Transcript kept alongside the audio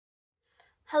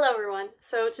Hello everyone!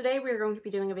 So today we're going to be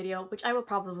doing a video which I will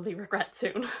probably regret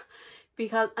soon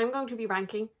because I'm going to be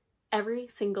ranking every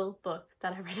single book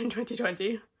that I read in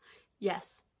 2020. Yes,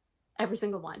 every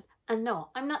single one. And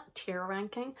no, I'm not tier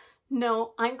ranking.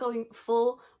 No, I'm going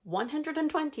full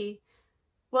 120.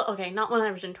 Well, okay, not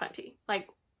 120, like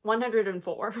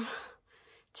 104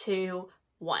 to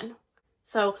 1.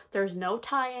 So there's no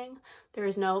tying,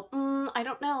 there's no, I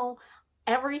don't know.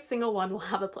 Every single one will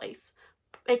have a place.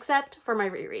 Except for my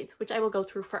rereads, which I will go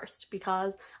through first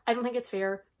because I don't think it's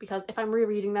fair, because if I'm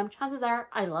rereading them, chances are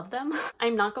I love them.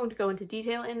 I'm not going to go into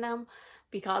detail in them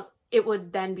because it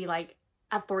would then be like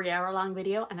a 3-hour long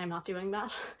video and I'm not doing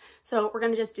that. So we're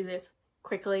going to just do this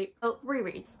quickly. Oh,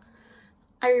 rereads.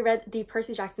 I reread the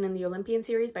Percy Jackson and the Olympian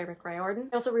series by Rick Riordan.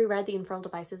 I also reread The Infernal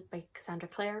Devices by Cassandra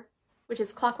Clare, which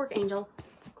is Clockwork Angel,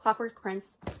 Clockwork Prince,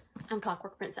 and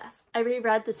Clockwork Princess. I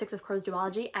reread the Six of Crows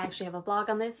duology. I actually have a vlog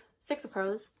on this. Six of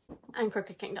Crows and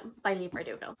Crooked Kingdom by Lee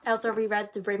Bardugo. I also reread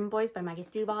The Raven Boys by Maggie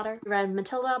Stiefvater. I read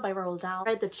Matilda by Roald Dahl. I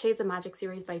read the Shades of Magic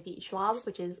series by V.E. Schwab,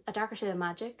 which is A Darker Shade of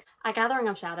Magic, A Gathering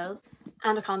of Shadows,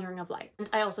 and A Conjuring of Light. And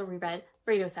I also reread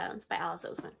Radio Silence by Alice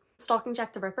Oseman. Stalking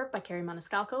Jack the Ripper by Kerry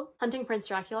Maniscalco. Hunting Prince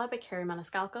Dracula by Kerry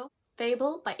Maniscalco.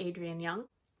 Fable by Adrienne Young.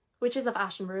 Witches of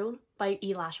Ash and Rune by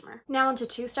E. Lashmer. Now onto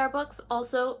 2-star books.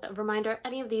 Also, a reminder,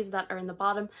 any of these that are in the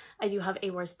bottom, I do have a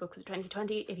worst books of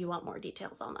 2020 if you want more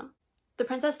details on them. The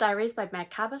Princess Diaries by Meg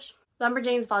Cabot.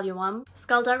 Lumberjanes Volume 1.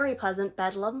 Skullduggery Pleasant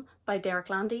Bedlam by Derek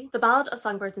Landy. The Ballad of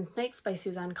Songbirds and Snakes by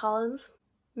Suzanne Collins.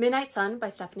 Midnight Sun by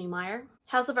Stephanie Meyer.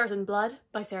 House of Earth and Blood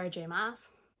by Sarah J. Maas.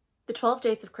 The 12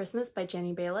 Dates of Christmas by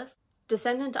Jenny Bayliss.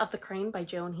 Descendant of the Crane by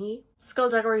Joan He.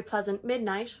 Skullduggery Pleasant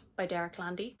Midnight by Derek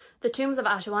Landy. The Tombs of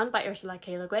Ashuan by Ursula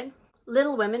K. Le Guin.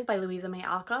 Little Women by Louisa May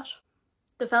Alcott.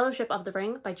 The Fellowship of the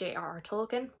Ring by J.R.R.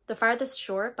 Tolkien. The Farthest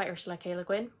Shore by Ursula K. Le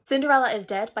Guin. Cinderella is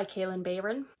Dead by Kaylin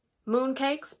Bayron.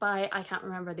 Mooncakes by I can't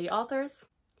remember the authors.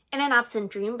 In an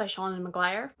Absent Dream by Seanan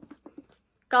McGuire.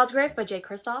 Godsgrave by J.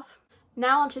 Kristoff.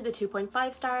 Now onto the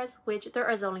 2.5 stars, which there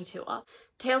is only 2 of.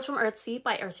 Tales from Earthsea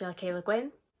by Ursula K. Le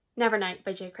Guin. Nevernight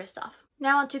by J. Kristoff.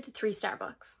 Now onto the 3-star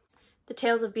books. The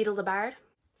Tales of Beetle the Bard.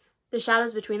 The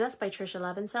Shadows Between Us by Tricia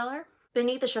Levenseller.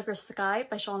 Beneath the Sugar Sky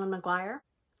by Seanan McGuire.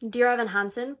 Dear Evan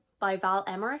Hansen by Val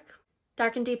Emmerich.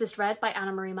 Dark and Deepest Red by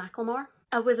Anna Marie McLemore.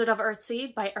 A Wizard of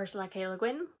Earthsea by Ursula K. Le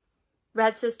Guin.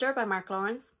 Red Sister by Mark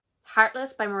Lawrence.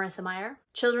 Heartless by Marissa Meyer.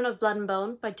 Children of Blood and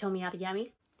Bone by Tomi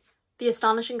Adeyemi. The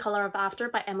Astonishing Colour of After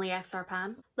by Emily X.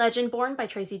 Sarpan. Legendborn by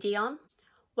Tracy Dion.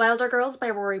 Wilder Girls by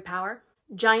Rory Power.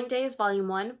 Giant Days Volume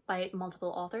 1 by multiple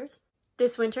authors.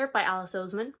 This Winter by Alice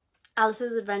Oseman.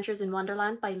 Alice's Adventures in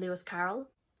Wonderland by Lewis Carroll.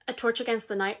 A Torch Against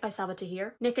the Night by Saba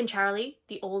Tahir. Nick and Charlie,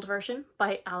 the old version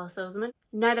by Alice Oseman.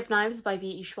 Night of Knives by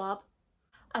V.E. Schwab.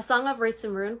 A Song of Wraiths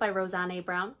and Ruin by Roseanne A.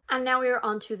 Brown. And now we are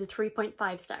on to the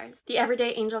 3.5 stars. The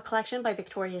Everyday Angel Collection by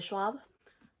Victoria Schwab.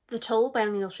 The Toll by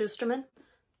Neil Shusterman.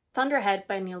 Thunderhead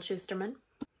by Neil Shusterman.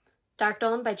 Dark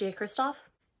Dawn by J. Kristoff.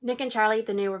 Nick and Charlie,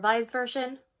 the new revised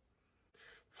version.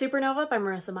 Supernova by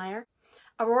Marissa Meyer.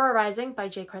 Aurora Rising by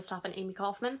J. Kristoff and Amy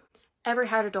Kaufman. Every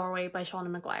Heart a Doorway by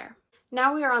Seanan McGuire.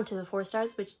 Now we are on to the 4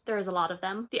 stars, which there is a lot of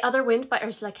them. The Other Wind by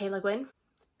Ursula K. Le Guin.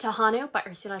 Tahanu by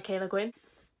Ursula K. Le Guin.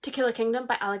 To Kill a Kingdom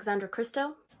by Alexandra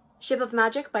Christo. Ship of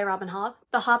Magic by Robin Hobb.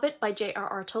 The Hobbit by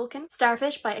J.R.R. Tolkien.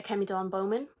 Starfish by Akemi Dawn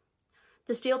Bowman.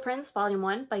 The Steel Prince Volume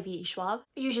 1 by V.E. Schwab.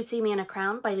 You Should See Me in a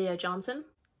Crown by Leo Johnson.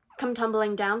 Come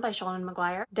Tumbling Down by Seanan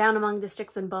McGuire. Down Among the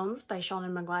Sticks and Bones by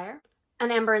Seanan McGuire. An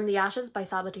Ember in the Ashes by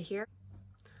Saba Tahir.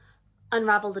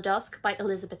 Unravel the Dusk by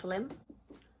Elizabeth Lim.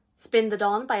 Spin the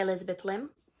Dawn by Elizabeth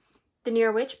Lim. The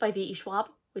Near Witch by V.E. Schwab,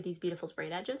 with these beautiful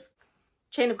sprayed edges.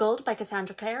 Chain of Gold by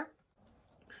Cassandra Clare.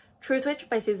 Truth Witch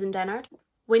by Susan Dennard.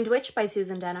 Wind Witch by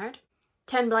Susan Dennard.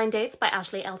 10 Blind Dates by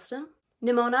Ashley Elston.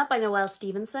 Nimona by Noelle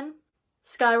Stevenson.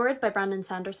 Skyward by Brandon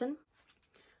Sanderson.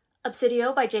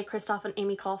 Obsidio by J. Kristoff and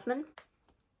Amy Kaufman.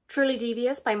 Truly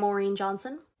Devious by Maureen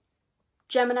Johnson.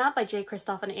 Gemina by J.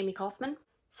 Kristoff and Amy Kaufman.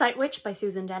 Sight Witch by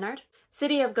Susan Dennard.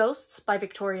 City of Ghosts by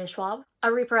Victoria Schwab.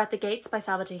 A Reaper at the Gates by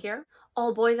Saba Tahir.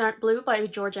 All Boys Aren't Blue by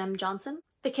George M. Johnson.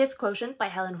 The Kiss Quotient by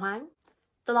Helen Huang.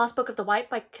 The Lost Book of the White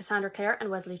by Cassandra Clare and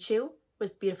Wesley Chu,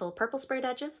 with beautiful purple sprayed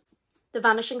edges. The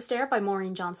Vanishing Stair by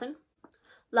Maureen Johnson.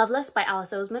 Loveless by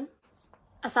Alice Oseman.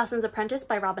 Assassin's Apprentice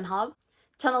by Robin Hobb.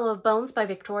 Tunnel of Bones by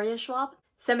Victoria Schwab.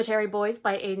 Cemetery Boys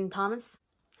by Aidan Thomas.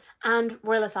 And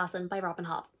Royal Assassin by Robin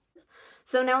Hobb.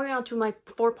 So now we're on to my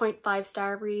 4.5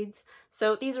 star reads.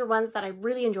 So these are ones that I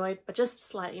really enjoyed, but just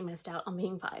slightly missed out on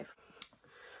being 5.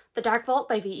 The Dark Vault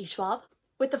by V.E. Schwab.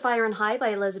 With the Fire and High by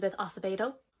Elizabeth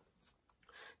Acevedo.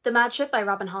 The Mad Ship by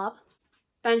Robin Hobb.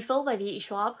 Vengeful by V.E.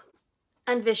 Schwab.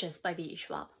 And Vicious by V.E.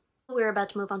 Schwab. We're about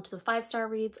to move on to the 5-star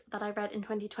reads that I read in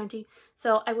 2020,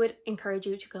 so I would encourage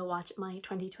you to go watch my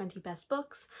 2020 best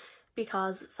books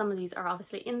because some of these are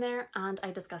obviously in there and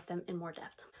I discuss them in more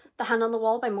depth. The Hand on the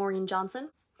Wall by Maureen Johnson,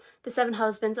 The 7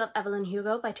 Husbands of Evelyn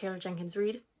Hugo by Taylor Jenkins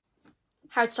Reid,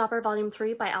 Heartstopper Volume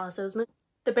 3 by Alice Oseman,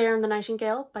 The Bear and the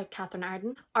Nightingale by Catherine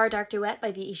Arden, Our Dark Duet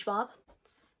by V.E. Schwab,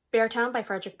 Beartown by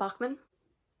Frederick Bachman,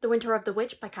 The Winter of the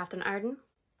Witch by Catherine Arden,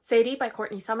 Sadie by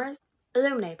Courtney Summers,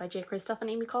 Illuminae by J. Christoph and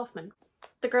Amy Kaufman,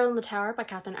 The Girl in the Tower by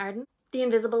Catherine Arden, The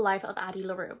Invisible Life of Addie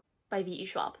LaRue by V.E.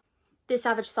 Schwab, This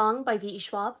Savage Song by V.E.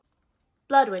 Schwab,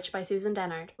 Blood Witch by Susan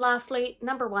Dennard. Lastly,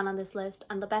 number 1 on this list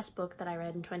and the best book that I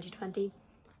read in 2020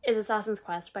 is Assassin's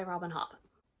Quest by Robin Hobb.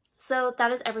 So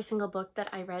that is every single book that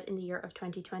I read in the year of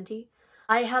 2020.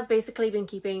 I have basically been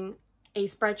keeping a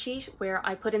spreadsheet where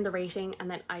I put in the rating and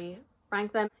then I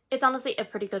rank them. It's honestly a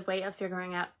pretty good way of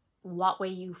figuring out what way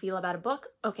you feel about a book.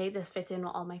 Okay, this fits in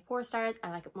with all my 4 stars.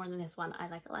 I like it more than this one. I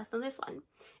like it less than this one.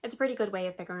 It's a pretty good way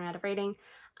of figuring out a rating.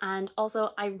 And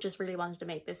also, I just really wanted to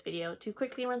make this video to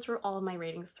quickly run through all of my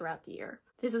ratings throughout the year.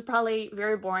 This is probably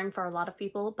very boring for a lot of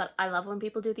people, but I love when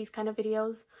people do these kind of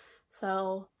videos.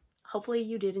 So hopefully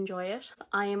you did enjoy it.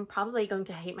 I am probably going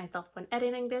to hate myself when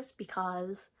editing this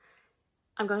because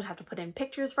I'm going to have to put in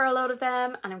pictures for a load of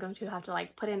them and I'm going to have to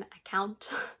like put in a count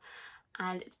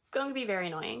and it's going to be very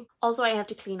annoying. Also, I have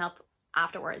to clean up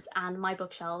afterwards and my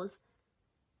bookshelves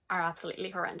are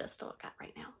absolutely horrendous to look at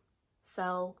right now.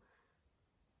 So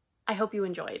I hope you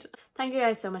enjoyed. Thank you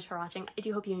guys so much for watching. I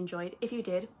do hope you enjoyed. If you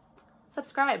did,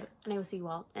 subscribe and I will see you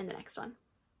all in the next one.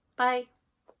 Bye!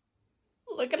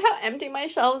 Look at how empty my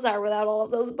shelves are without all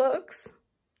of those books.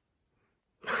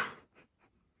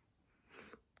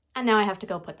 And now I have to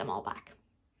go put them all back.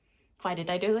 Why did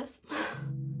I do this?